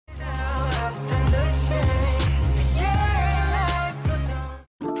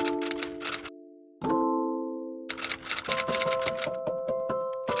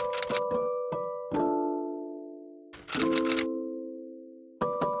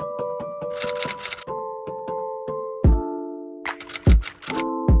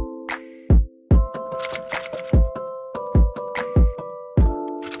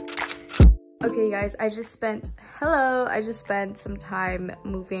Okay guys, I just spent some time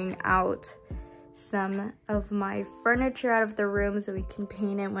moving out some of my furniture out of the room so we can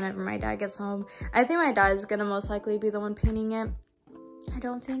paint it whenever my dad gets home. I think my dad is gonna most likely be the one painting it. I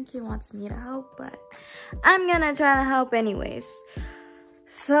don't think he wants me to help, but I'm gonna try to help anyways.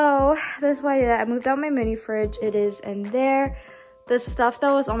 So that's why I moved out my mini fridge. It is in there. The stuff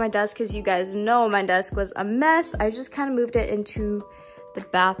that was on my desk, because you guys know my desk was a mess, I just kind of moved it into the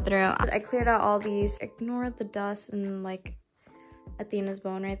bathroom. I cleared out all these. Ignore the dust and like Athena's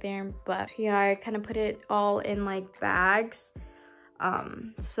bone right there, but yeah, I kind of put it all in like bags.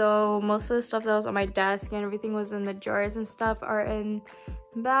 So most of the stuff that was on my desk and everything was in the drawers and stuff are in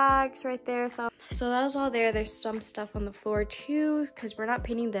bags right there. So that was all there. There's some stuff on the floor too, because we're not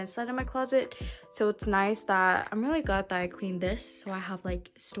painting the inside of my closet, so it's nice that I'm really glad that I cleaned this, so I have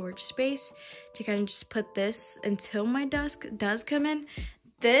like storage space to kind of just put this until my desk does come in.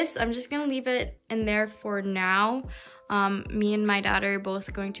 This I'm just gonna leave it in there for now. Me and my dad are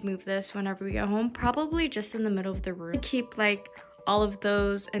both going to move this whenever we get home, probably just in the middle of the room. Keep like all of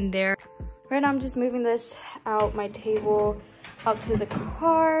those in there. Right now I'm just moving this out my table out to the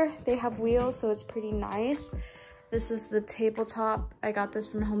car. They have wheels, so it's pretty nice. This is the tabletop. I got this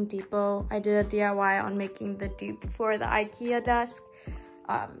from Home Depot. I did a DIY on making the dupe for the IKEA desk.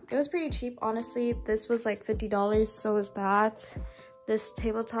 It was pretty cheap, honestly. This was like $50, so was that. This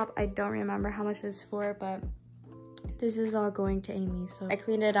tabletop, I don't remember how much this is for, but this is all going to Amy. So I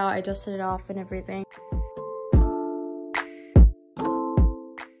cleaned it out, I dusted it off and everything.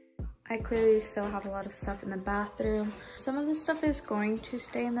 I clearly still have a lot of stuff in the bathroom. Some of the stuff is going to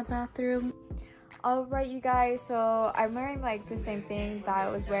stay in the bathroom. All right, you guys, so I'm wearing like the same thing that I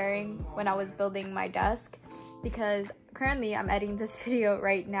was wearing when I was building my desk, because currently I'm editing this video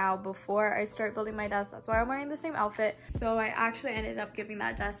right now before I start building my desk. That's why I'm wearing the same outfit. So I actually ended up giving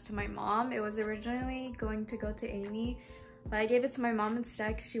that desk to my mom. It was originally going to go to Amy, but I gave it to my mom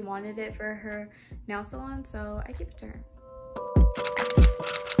instead because she wanted it for her nail salon, so I gave it to her.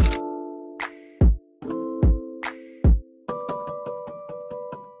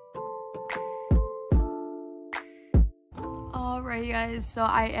 Alright guys, so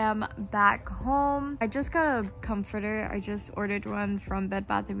I am back home. I just got a comforter. I just ordered one from Bed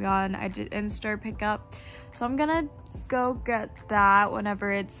Bath & Beyond. I did in-store pickup, so I'm gonna go get that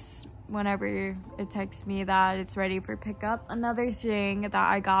whenever it texts me that it's ready for pickup. Another thing that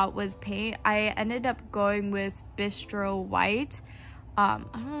I got was paint. I ended up going with Bistro White. I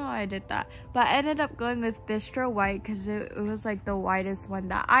don't know why I did that, but I ended up going with Bistro White because it was like the whitest one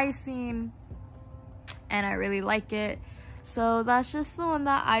that I seen, and I really like it. So that's just the one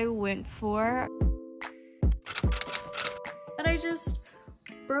that I went for. But I just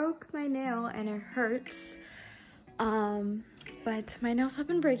broke my nail and it hurts. But my nails have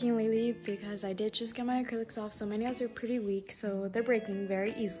been breaking lately because I did just get my acrylics off, so my nails are pretty weak, so they're breaking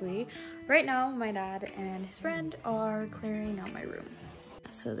very easily. Right now, my dad and his friend are clearing out my room.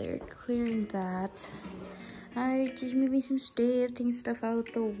 So they're clearing that. I just moving some stuff, taking stuff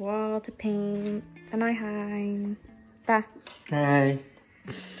out the wall to paint. And hi. Bye. Hi.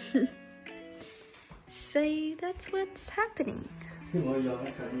 So that's what's happening.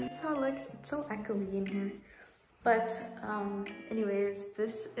 That's how it looks. It's so echoey in here. But anyways,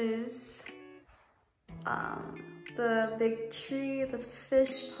 this is the big tree, the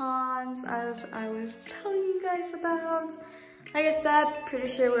fish ponds, as I was telling you guys about. Like I said, pretty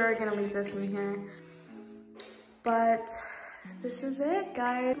sure we are gonna leave this in here. But this is it,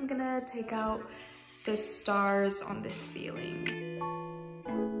 guys. I'm gonna take out the stars on the ceiling.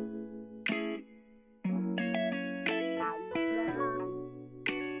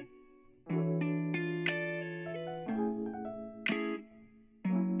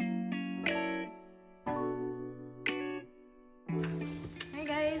 Hi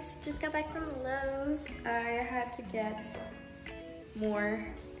guys, just got back from Lowe's. I had to get more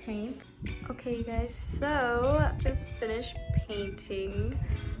paint. Okay you guys, so just finished painting.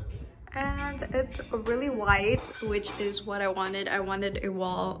 And it's really white, which is what I wanted. I wanted a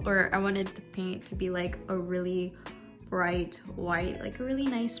wall, or I wanted the paint to be like a really bright white, like a really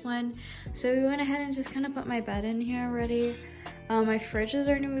nice one. So we went ahead and just kind of put my bed in here already. My fridge is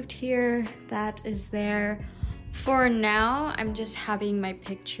already moved here. That is there. For now, I'm just having my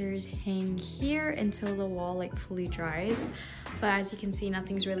pictures hang here until the wall like fully dries. But as you can see,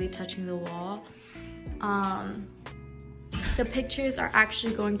 nothing's really touching the wall. The pictures are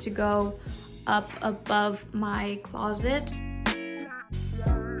actually going to go up above my closet.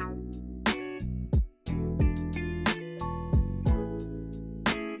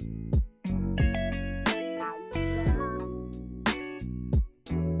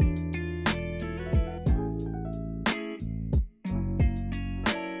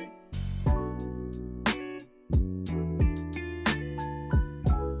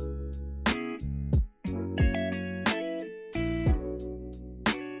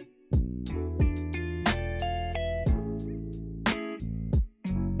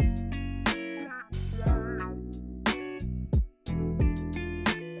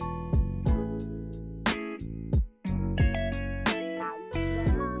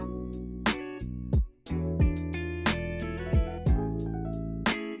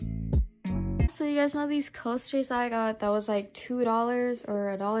 also, you guys know these coasters that I got that was like $2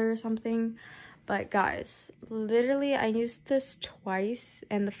 or $1 or something. But guys, literally I used this twice,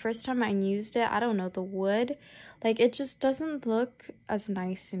 and the first time I used it, I don't know, the wood, like it just doesn't look as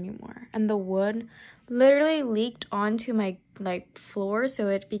nice anymore, and the wood literally leaked onto my like floor, so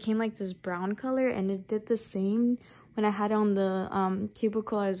it became like this brown color, and it did the same when I had it on the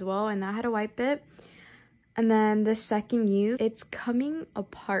cubicle as well, and I had to wipe it. And then the second use, it's coming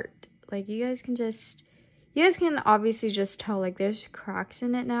apart. Like you guys can obviously just tell, like there's cracks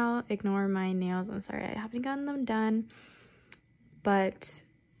in it now. Ignore my nails, I'm sorry, I haven't gotten them done, but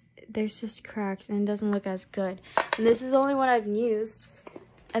there's just cracks and it doesn't look as good. And this is the only one I've used,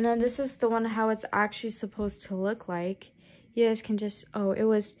 and then this is the one how it's actually supposed to look like. You guys can just, oh, it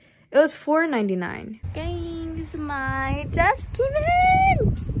was $4.99. Guys, my desk came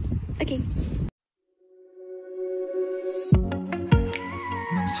in. Okay.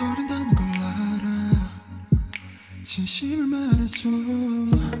 진심을 말해줘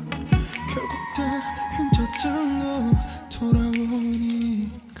결국 다 흉터들로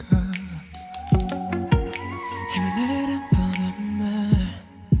돌아오니까 힘을 내란 뻔한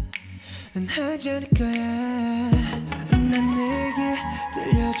말은 하지 않을 거야 난 내게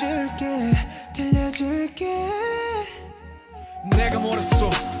들려줄게 내가 뭐랬어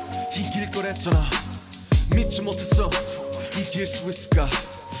이길 거랬잖아 믿지 못했어 이길 수 있을까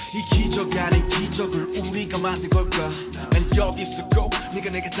이 기적 아닌 기적을 우리가 만든 걸까 난 여기 있었고 네가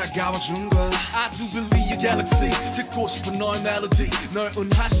내게 다가와 준 거야 I do believe your galaxy 듣고 싶은 너의 멜로디 너의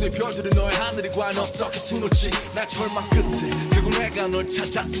은하수의 별들은 너의 하늘이 과연 어떻게 수놓지 날 절망 끝에 결국 내가 널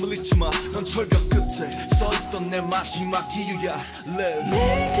찾았음을 잊지 마 넌 철벽 끝에 서있던 내 마지막 이유야 Live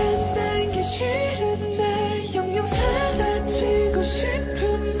내가 남기 싫은 날 영영 사라지고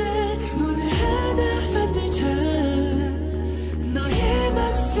싶은 날 문을 하나 만들자 너의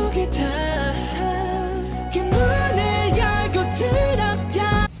맘속에 닿게 문을 열고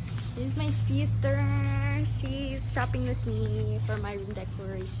들어가. This is my sister. She's shopping with me for my room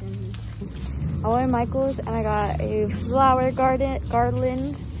decorations. I went to Michael's and I got a flower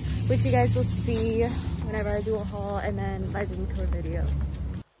garland, which you guys will see whenever I do a haul and then my room tour video.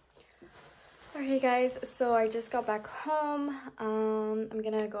 Alright guys, so I just got back home. I'm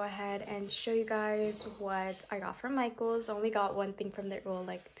gonna go ahead and show you guys what I got from Michael's. I only got one thing from there, well,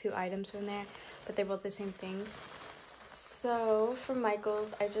 like 2 items from there, but they're both the same thing. So from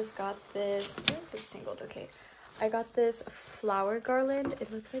Michael's, I just got this, it's tangled, okay. I got this flower garland.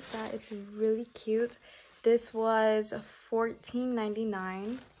 It looks like that. It's really cute. This was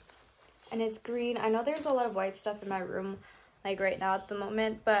 $14.99 and it's green. I know there's a lot of white stuff in my room like right now at the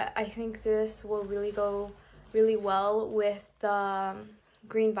moment, but I think this will really go really well with the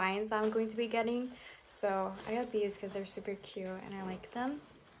green vines that I'm going to be getting. So I got these because they're super cute and I like them.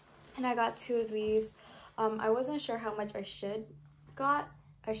 And I got 2 of these. I wasn't sure how much I should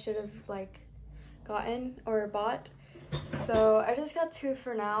have like gotten or bought, so I just got 2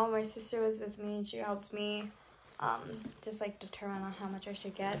 for now. My sister was with me and she helped me just like determine on how much I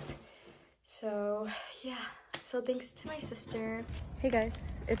should get. So yeah, so thanks to my sister. Hey guys,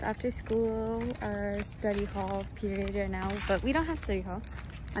 it's after school, our study hall period right now, but we don't have study hall.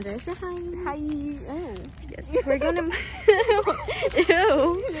 Andrea, say hi. Hi. Oh. Yes, we're going to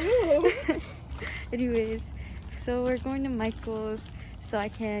Ew. Anyways, so we're going to Michael's so I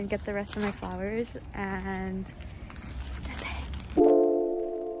can get the rest of my flowers, and